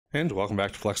And welcome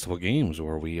back to Flexible Games,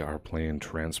 where we are playing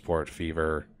Transport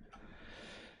Fever.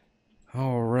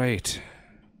 Alright.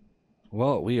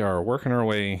 Well, we are working our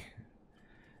way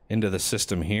into the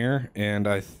system here, and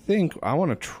I think I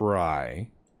want to try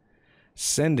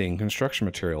sending construction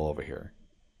material over here.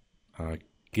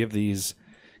 Give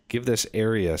this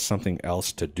area something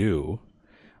else to do,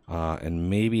 and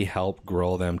maybe help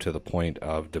grow them to the point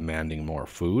of demanding more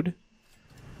food.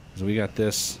 So we got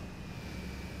this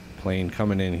plane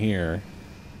coming in here,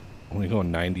 only going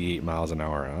 98 miles an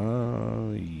hour.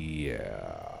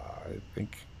 Yeah, I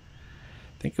think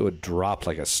it would drop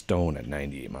like a stone at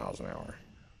 98 miles an hour.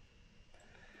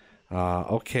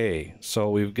 Okay,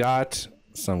 so we've got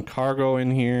some cargo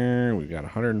in here. We've got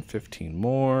 115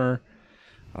 more.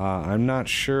 I'm not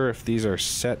sure if these are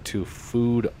set to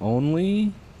food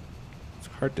only. It's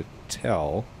hard to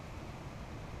tell.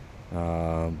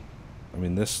 I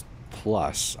mean, this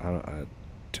plus,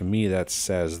 to me, that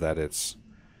says that it's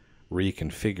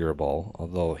reconfigurable,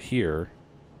 although here,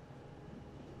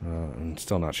 I'm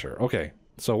still not sure. Okay,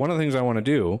 so one of the things I want to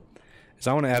do is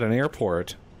I want to add an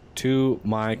airport to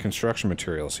my construction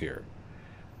materials here.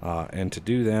 And to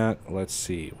do that, let's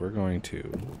see, we're going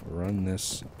to run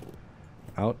this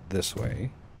out this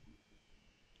way.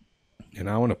 And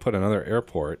I want to put another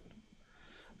airport,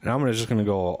 and I'm just going to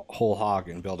go whole hog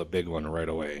and build a big one right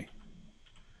away.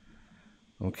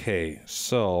 Okay,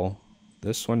 so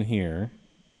this one here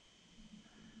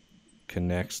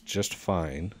connects just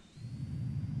fine.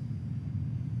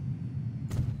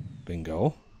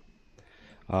 Bingo.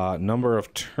 Number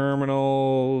of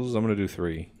terminals, I'm going to do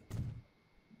 3.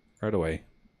 Right away.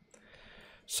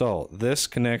 So this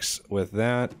connects with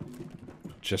that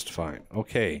just fine.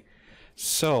 Okay,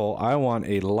 so I want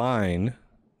a line,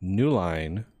 new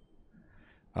line.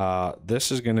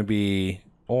 This is going to be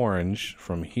orange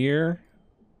from here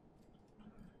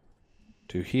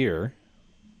to here,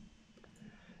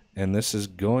 and this is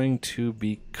going to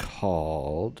be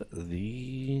called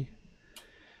the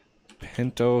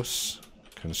Pentos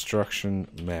Construction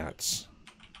Mats.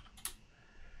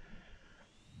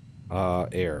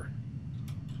 Air.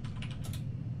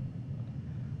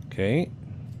 Okay.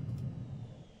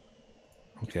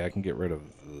 Okay, I can get rid of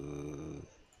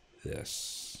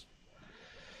this.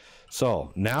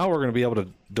 So now we're going to be able to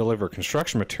deliver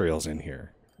construction materials in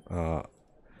here.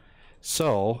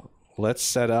 So let's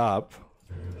set up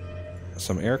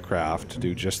some aircraft to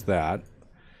do just that.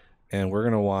 And we're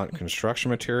going to want construction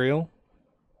material.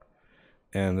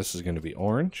 And this is going to be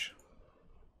orange.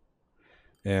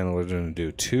 And we're going to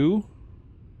do 2.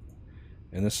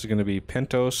 And this is going to be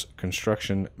Pentos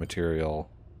Construction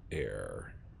Material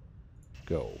Air.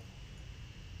 Go.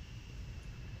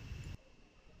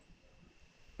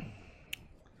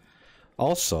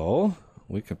 Also,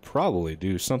 we could probably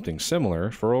do something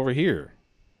similar for over here,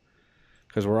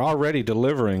 because we're already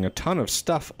delivering a ton of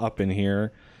stuff up in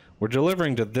here. We're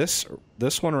delivering to this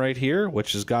one right here,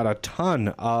 which has got a ton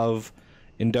of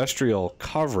industrial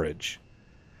coverage.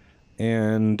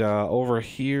 And over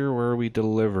here, where are we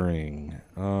delivering?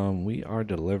 We are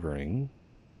delivering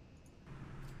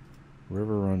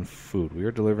River Run Food. We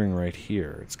are delivering right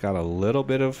here. It's got a little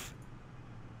bit of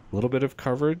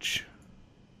coverage.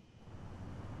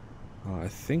 I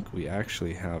think we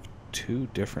actually have 2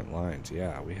 different lines.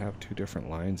 Yeah, we have 2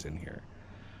 different lines in here.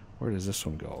 Where does this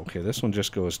one go? Okay, this one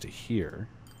just goes to here.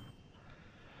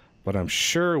 But I'm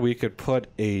sure we could put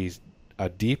a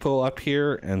depot up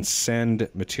here and send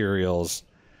materials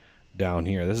down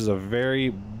here. This is a very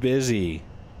busy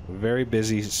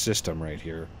system right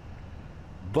here.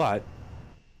 But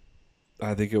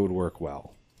I think it would work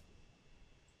well.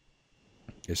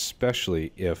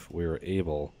 Especially if we were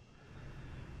able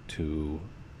to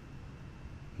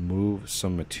move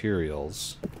some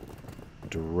materials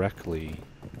directly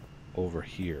over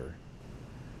here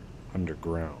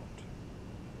underground,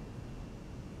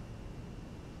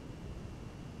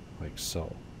 like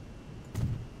so.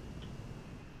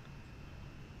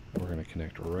 We're going to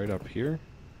connect right up here.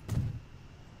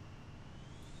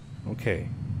 Okay,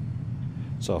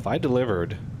 so if I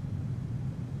delivered,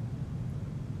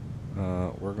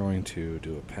 we're going to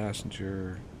do a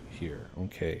passenger here.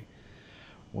 Okay,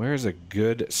 where's a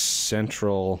good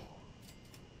central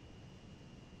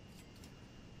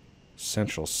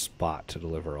spot to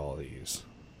deliver all these?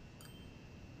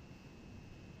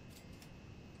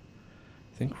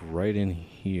 I think right in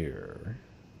here.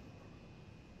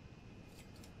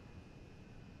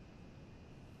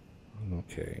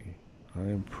 Okay,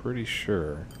 I'm pretty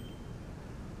sure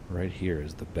right here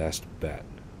is the best bet.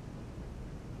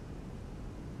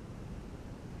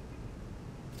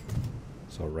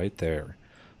 So right there.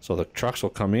 So the trucks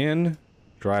will come in,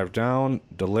 drive down,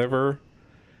 deliver,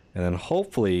 and then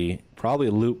hopefully probably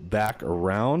loop back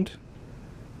around.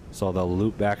 So they'll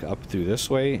loop back up through this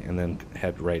way and then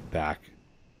head right back.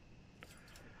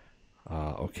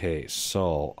 Okay,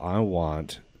 so I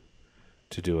want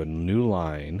to do a new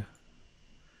line,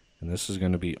 and this is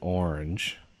going to be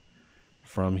orange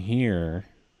from here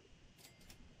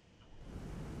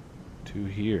to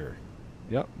here.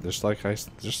 Yep, just like I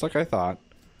thought.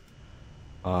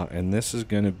 And this is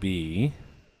going to be,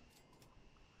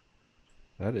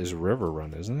 that is River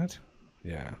Run, isn't it?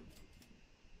 Yeah.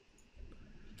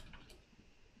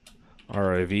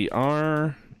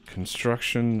 RIVR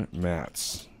construction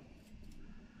mats.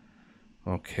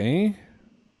 Okay.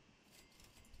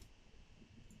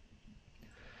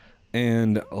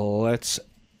 And let's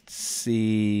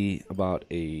see about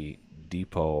a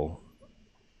depot.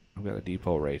 I've got a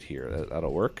depot right here.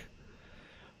 That'll work.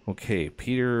 Okay,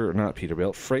 not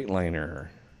Peterbilt, Freightliner.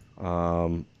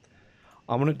 I'm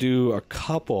going to do a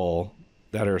couple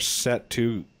that are set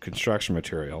to construction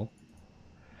material.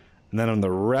 And then on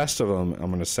the rest of them,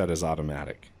 I'm going to set as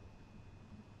automatic.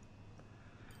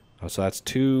 So that's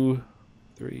 2,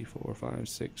 3, 4, 5,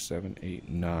 6, 7, 8,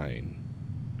 9.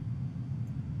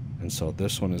 And so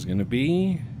this one is going to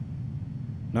be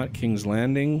not King's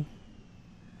Landing,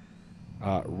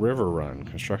 River Run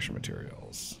construction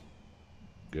materials.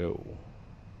 Go.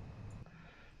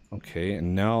 Okay,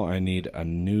 and now I need a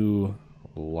new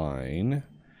line,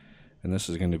 and this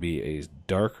is going to be a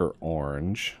darker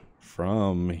orange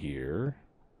from here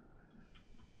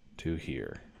to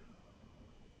here.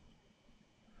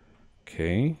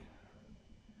 Okay,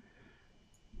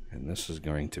 and this is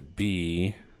going to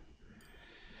be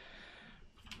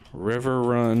River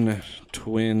Run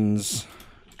Twins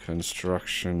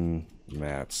construction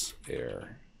mats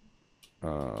air.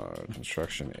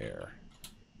 Construction air.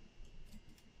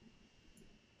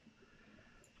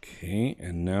 Okay,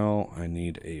 and now I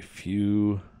need a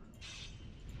few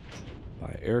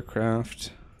by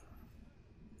aircraft,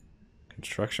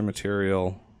 construction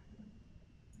material,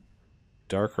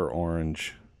 darker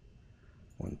orange,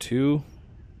 1, 2,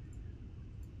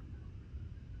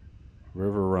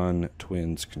 River Run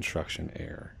Twins construction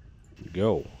air.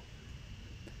 Go.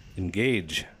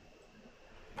 Engage.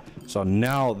 So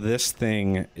now this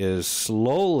thing is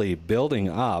slowly building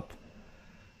up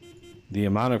the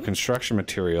amount of construction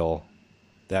material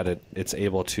that it's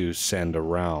able to send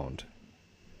around.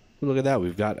 Look at that,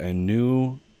 we've got a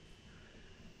new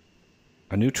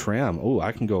tram. Oh,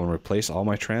 I can go and replace all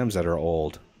my trams that are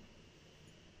old.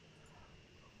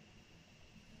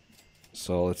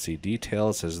 So let's see,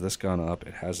 details, has this gone up?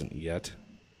 It hasn't yet.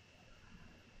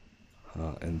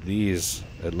 And these,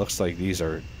 it looks like these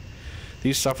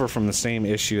suffer from the same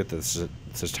issue that the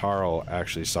Citaro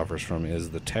actually suffers from, is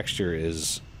the texture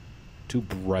is too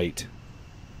bright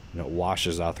and it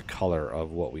washes out the color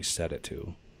of what we set it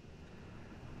to.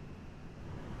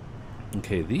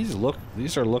 Okay, these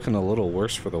are looking a little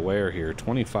worse for the wear here.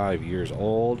 25 years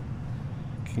old.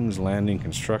 King's Landing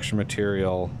construction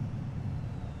material.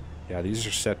 Yeah, these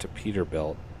are set to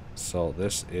Peterbilt. So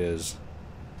this is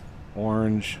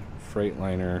orange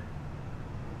Freightliner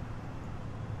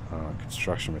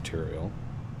construction material.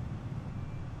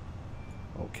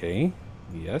 Okay,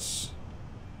 yes.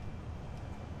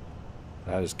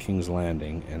 That is King's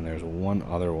Landing, and there's one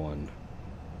other one.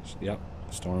 Yep,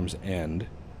 Storm's End.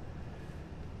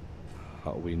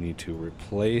 We need to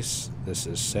replace. This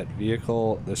is set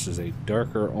vehicle. This is a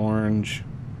darker orange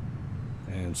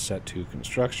and set to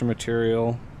construction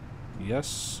material.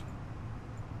 Yes.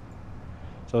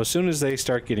 So as soon as they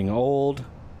start getting old,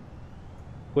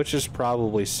 which is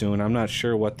probably soon, I'm not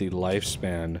sure what the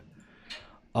lifespan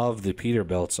of the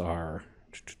Peterbilts are.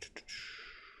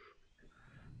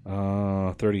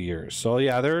 30 years. So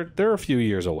yeah, they're a few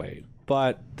years away,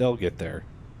 but they'll get there.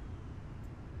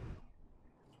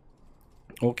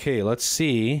 Okay, let's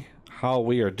see how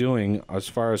we are doing as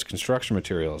far as construction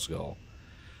materials go.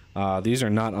 These are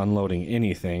not unloading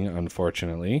anything,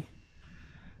 unfortunately.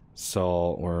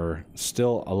 So we're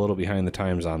still a little behind the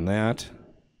times on that.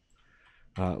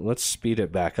 Let's speed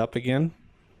it back up again.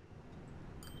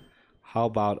 How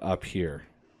about up here?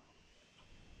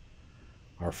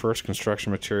 Our first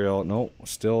construction material, nope,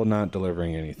 still not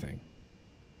delivering anything.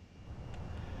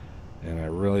 And I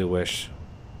really wish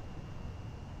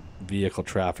vehicle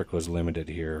traffic was limited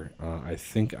here. I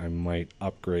think I might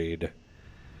upgrade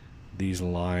these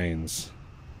lines.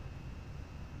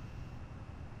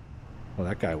 Well,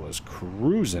 that guy was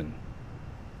cruising.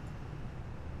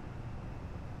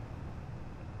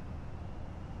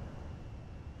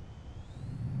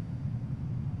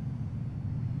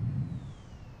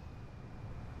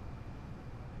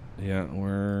 Yeah,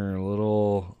 we're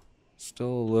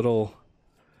Still a little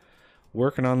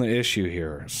working on the issue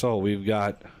here. So we've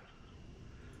got...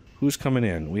 Who's coming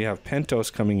in? We have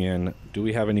Pentos coming in. Do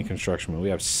we have any construction? We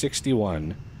have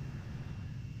 61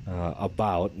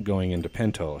 about going into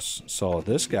Pentos. So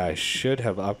this guy should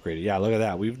have upgraded. Yeah, look at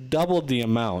that. We've doubled the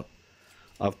amount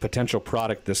of potential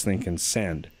product this thing can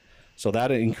send. So that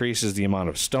increases the amount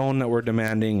of stone that we're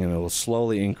demanding, and it will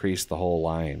slowly increase the whole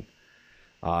line.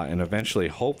 And eventually,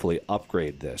 hopefully,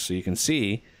 upgrade this. So you can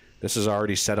see this is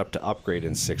already set up to upgrade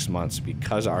in 6 months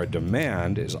because our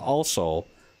demand is also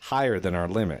higher than our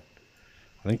limit.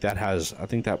 I think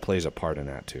that plays a part in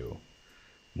that too.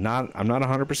 I'm not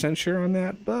 100% sure on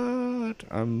that, but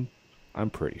I'm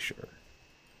pretty sure.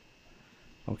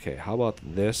 Okay, how about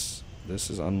this?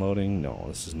 This is unloading. No,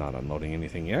 this is not unloading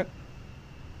anything yet.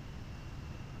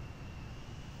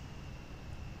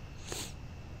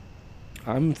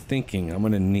 I'm thinking I'm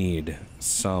going to need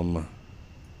some...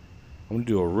 I'm going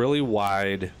to do a really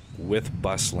wide width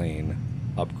bus lane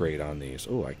upgrade on these.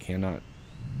 Oh, I cannot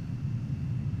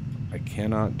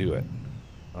do it.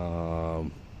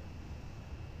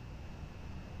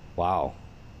 Wow.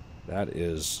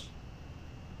 That's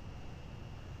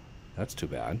too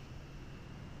bad.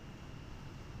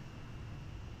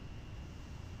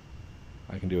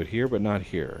 I can do it here, but not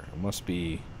here. It must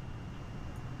be...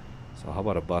 So how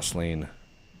about a bus lane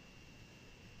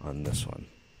on this one?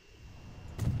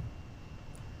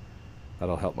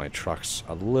 That'll help my trucks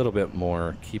a little bit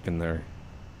more, keep the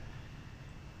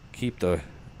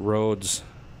roads,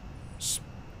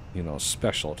 you know,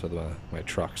 special to my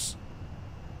trucks.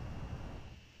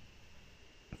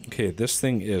 Okay, this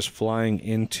thing is flying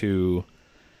into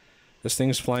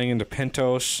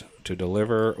Pentos to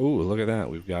deliver. Ooh, look at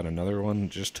that. We've got another one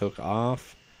just took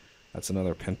off. That's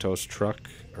another Pentos truck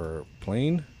or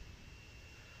plane.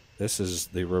 This is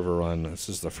the river run. This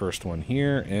is the first one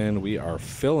here, and we are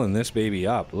filling this baby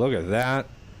up. Look at that.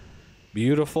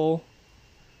 Beautiful.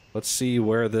 Let's see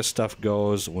where this stuff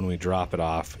goes when we drop it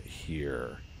off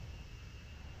here.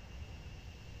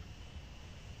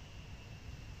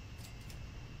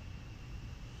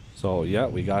 So, yeah,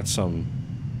 we got some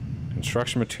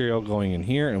construction material going in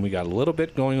here, and we got a little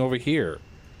bit going over here.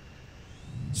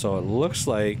 So it looks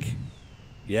like,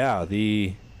 yeah,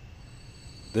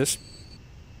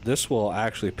 this will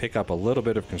actually pick up a little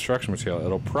bit of construction material.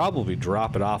 It'll probably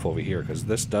drop it off over here because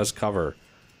this does cover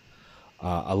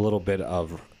a little bit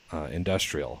of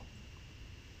industrial.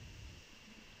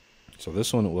 So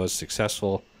this one was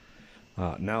successful.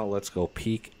 Now let's go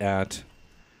peek at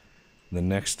the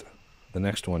next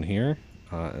one here,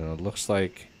 and it looks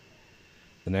like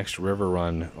the next river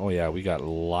run. Oh yeah, we got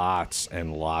lots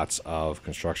and lots of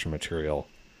construction material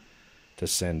to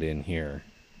send in here.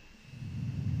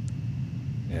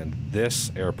 And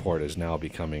this airport is now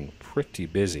becoming pretty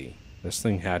busy. This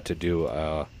thing had to do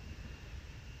a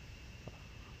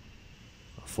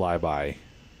flyby.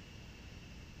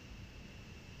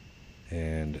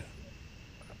 And,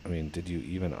 I mean, did you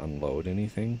even unload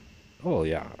anything? Oh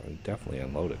yeah, I definitely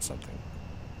unloaded something.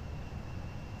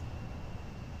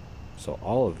 So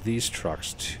all of these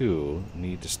trucks, too,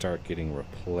 need to start getting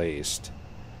replaced.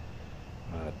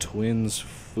 Twins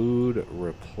food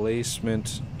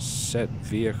replacement set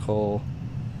vehicle.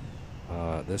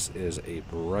 This is a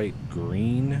bright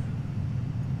green.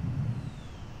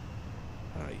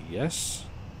 Yes.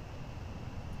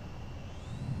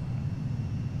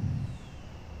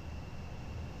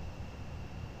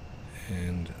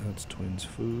 And that's Twins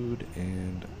food,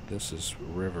 and this is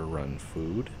River Run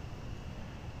food.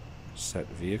 Set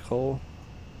vehicle.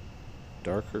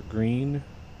 Darker green.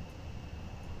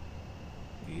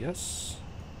 Yes.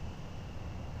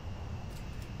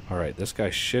 Alright, this guy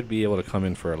should be able to come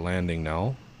in for a landing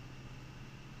now.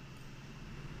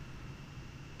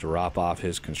 Drop off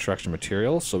his construction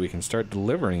material so we can start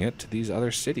delivering it to these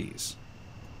other cities.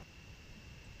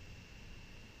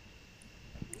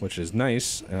 Which is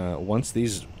nice. Once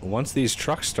these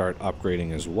trucks start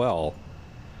upgrading as well,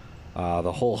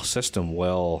 the whole system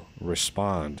will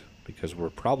respond, because we're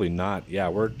probably not... Yeah,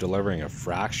 we're delivering a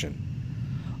fraction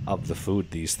of the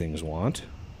food these things want.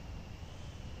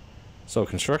 So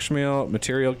construction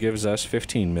material gives us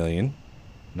 15 million.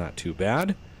 Not too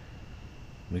bad.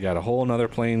 We got a whole nother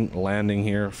plane landing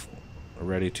here,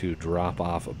 ready to drop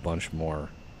off a bunch more.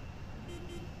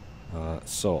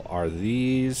 So are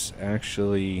these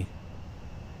actually...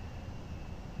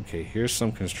 Okay, here's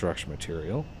some construction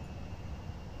material.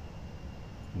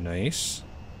 Nice.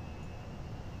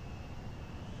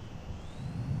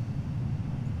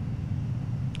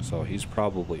 So he's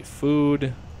probably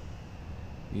food.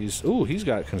 He's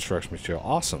got construction material.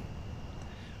 Awesome.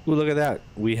 Ooh, look at that.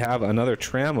 We have another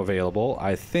tram available,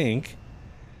 I think.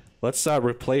 Let's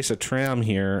replace a tram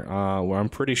here. Where I'm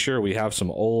pretty sure we have some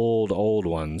old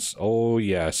ones. Oh,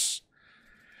 yes.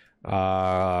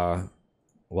 Wow.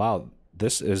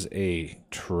 This is a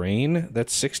train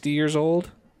that's 60 years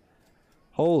old?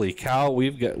 Holy cow,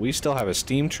 we still have a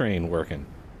steam train working.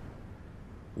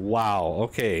 Wow,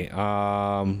 okay.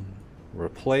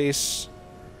 Replace.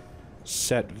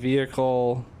 Set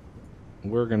vehicle.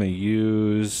 We're gonna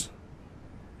use...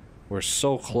 We're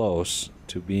so close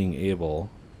to being able...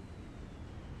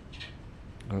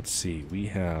 Let's see, we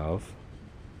have...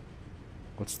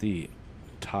 What's the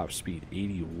top speed?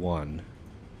 81.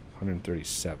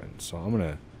 137. So I'm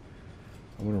gonna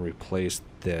replace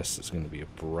this. It's gonna be a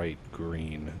bright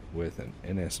green with an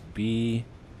NSB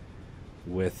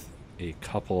with a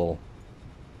couple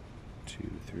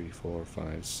 2, 3, 4,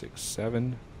 5, 6,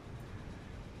 7.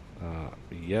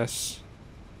 Yes.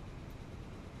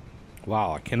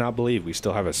 Wow, I cannot believe we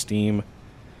still have a steam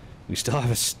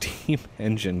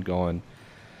engine going.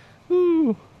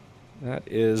 Woo! That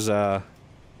is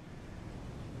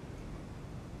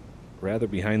rather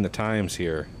behind the times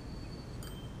here.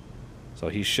 So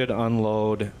he should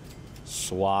unload,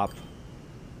 swap.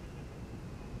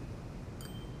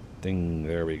 Ding,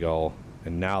 there we go.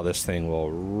 And now this thing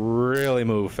will really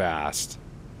move fast.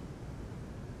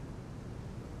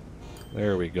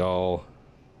 There we go.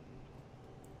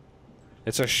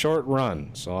 It's a short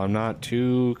run, so I'm not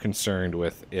too concerned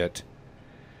with it.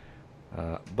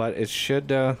 But it should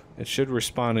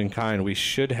respond in kind. We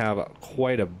should have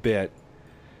quite a bit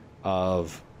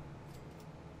of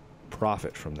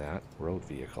profit from that. Road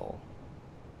vehicle.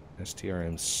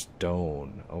 STRM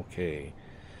stone. Okay.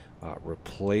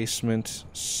 Replacement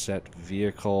set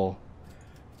vehicle.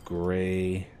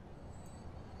 Gray.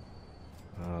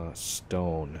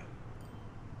 Stone.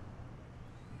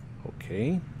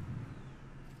 Okay.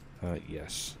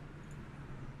 Yes.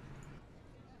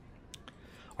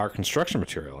 Our construction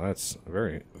material. That's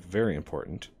very, very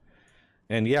important.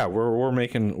 And yeah, we're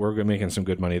making some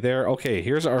good money there. Okay,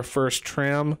 here's our first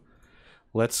tram.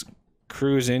 Let's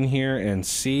cruise in here and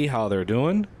see how they're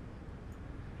doing.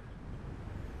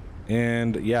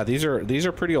 And yeah, these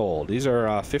are pretty old. These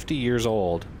are 50 years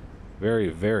old. Very,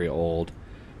 very old.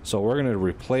 So we're going to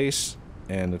replace,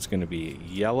 and it's going to be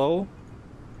yellow.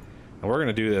 And we're going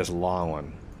to do this long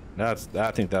one. I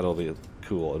think that'll be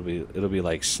cool. It'll be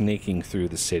like snaking through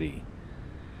the city.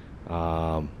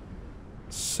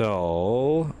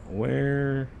 So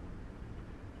where's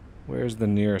the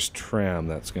nearest tram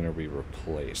that's going to be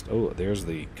replaced? Oh, there's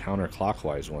the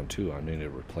counterclockwise one too. I need to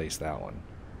replace that one.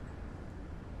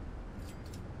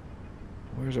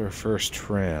 Where's our first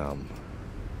tram?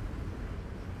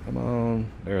 Come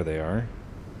on, there they are.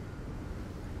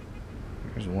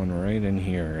 There's one right in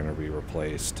here going to be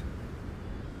replaced.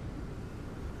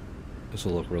 This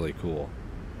will look really cool.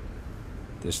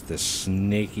 This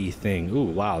snaky thing. Ooh,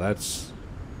 wow, that's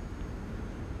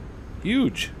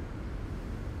huge.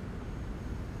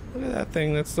 Look at that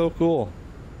thing. That's so cool.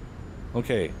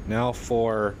 Okay, now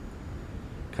for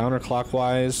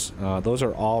counterclockwise. Those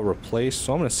are all replaced,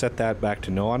 so I'm going to set that back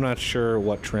to no. I'm not sure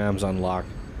what trams unlock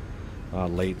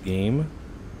late game.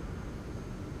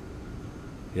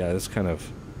 Yeah, this kind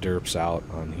of derps out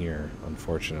on here,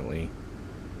 unfortunately.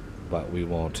 But we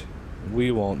won't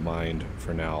mind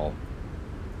for now.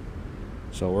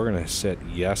 So we're going to set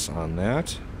yes on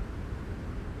that.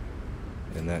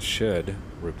 And that should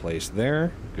replace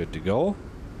there. Good to go.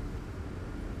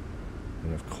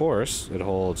 And of course, it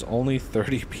holds only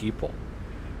 30 people.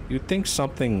 You'd think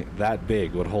something that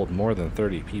big would hold more than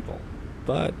 30 people.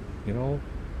 But, you know,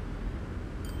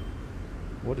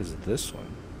 what is this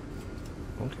one?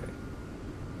 Okay.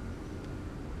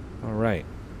 All right.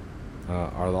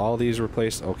 Are all these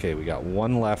replaced? Okay, we got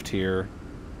one left here.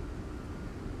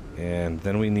 And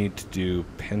then we need to do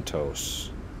Pentos.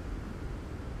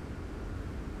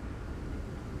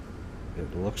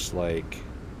 It looks like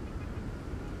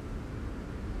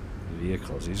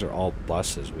vehicles. These are all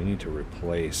buses. We need to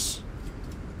replace.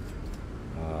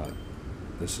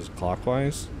 This is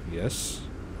clockwise. Yes.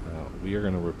 We are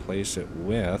going to replace it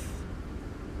with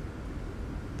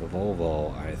the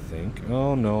Volvo, I think.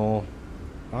 Oh no.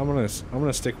 I'm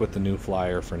gonna stick with the new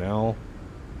flyer for now.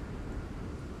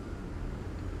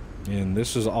 And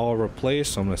this is all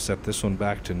replaced, so I'm gonna set this one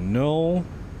back to no.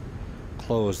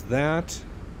 Close that.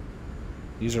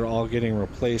 These are all getting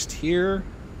replaced here.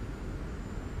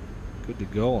 Good to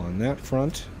go on that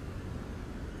front.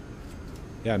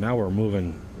 Yeah, now we're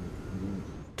moving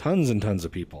tons and tons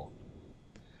of people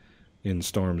in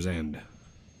Storm's End.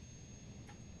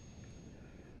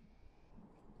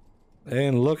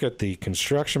 And look at the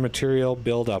construction material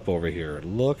buildup over here.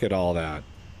 Look at all that.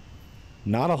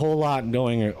 Not a whole lot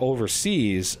going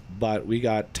overseas, but we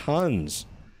got tons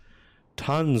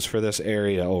for this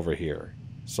area over here.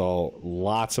 So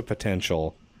lots of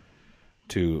potential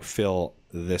to fill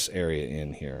this area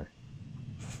in here.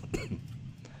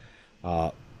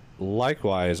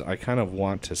 Likewise, I kind of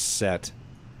want to set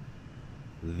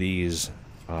these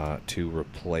to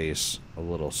replace a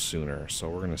little sooner. So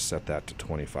we're going to set that to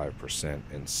 25%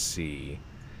 and see.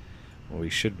 Well, we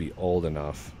should be old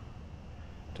enough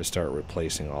to start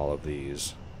replacing all of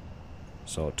these.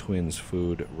 So twins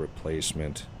food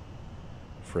replacement,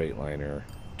 Freightliner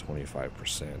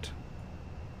 25%.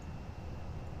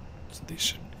 So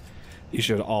these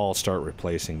should all start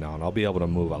replacing now, and I'll be able to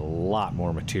move a lot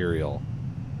more material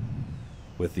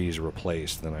with these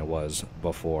replaced than I was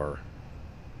before.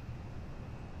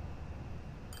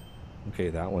 Okay,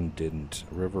 that one didn't.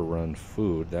 River Run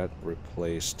Food, that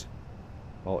replaced.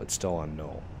 Oh, it's still on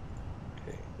no.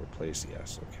 Okay, replace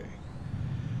yes, okay.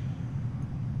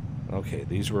 Okay,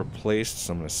 these were replaced,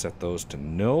 so I'm going to set those to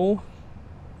no.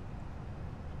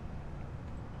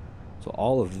 So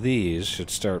all of these should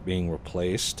start being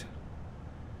replaced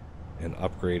and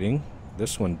upgrading.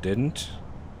 This one didn't.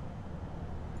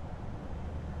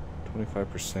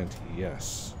 25%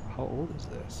 yes. How old is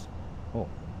this? Oh.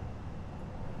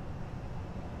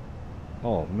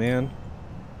 Oh, man.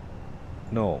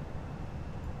 No.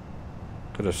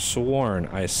 Could have sworn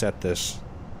I set this.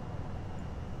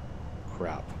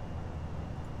 Crap.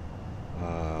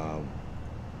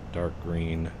 Dark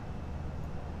green.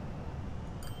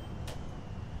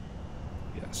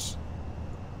 Yes.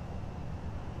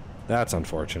 That's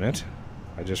unfortunate.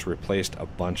 I just replaced a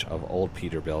bunch of old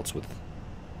Peterbilts with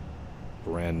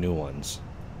brand new ones.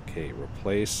 Okay,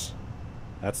 replace.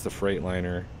 That's the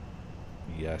Freightliner.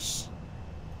 Yes.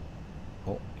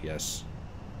 Oh, yes.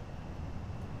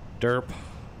 Derp.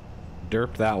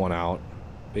 Derp that one out.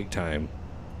 Big time.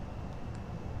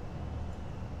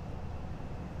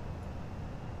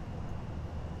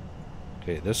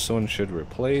 Okay, this one should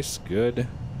replace. Good.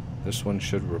 This one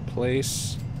should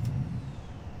replace.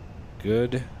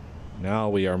 Good. Now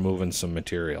we are moving some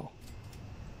material.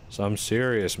 Some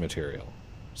serious material.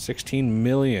 16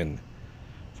 million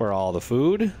for all the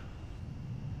food.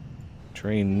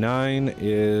 Train 9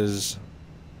 is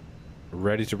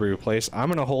ready to be replaced. I'm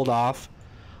going to hold off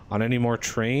on any more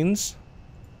trains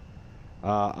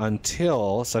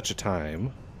until such a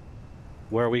time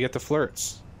where we get the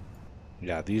flirts.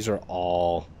 Yeah, these are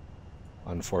all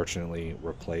unfortunately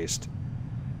replaced.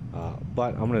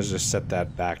 But I'm going to just set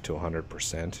that back to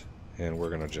 100%, and we're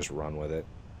going to just run with it.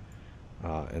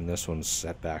 And this one's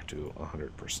set back to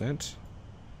 100%.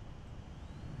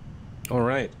 All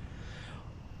right.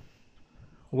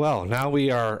 Well, now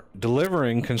we are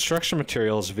delivering construction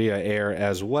materials via air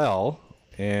as well,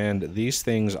 and these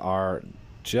things are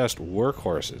just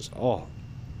workhorses. Oh,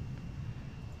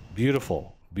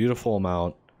 beautiful, beautiful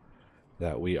amount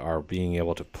that we are being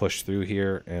able to push through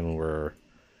here, and we're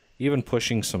even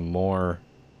pushing some more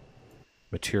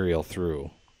material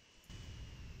through.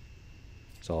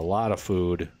 So a lot of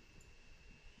food,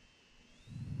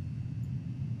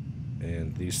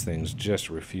 and these things just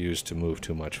refuse to move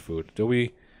too much food. Do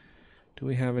we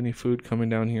have any food coming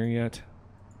down here yet?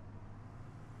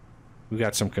 We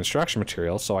got some construction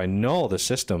material, so I know the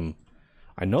system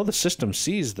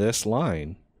sees this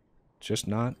line, just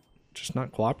not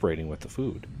cooperating with the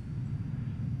food.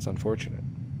 It's unfortunate.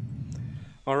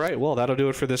 All right, well, that'll do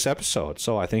it for this episode.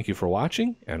 So I thank you for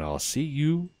watching, and I'll see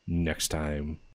you next time.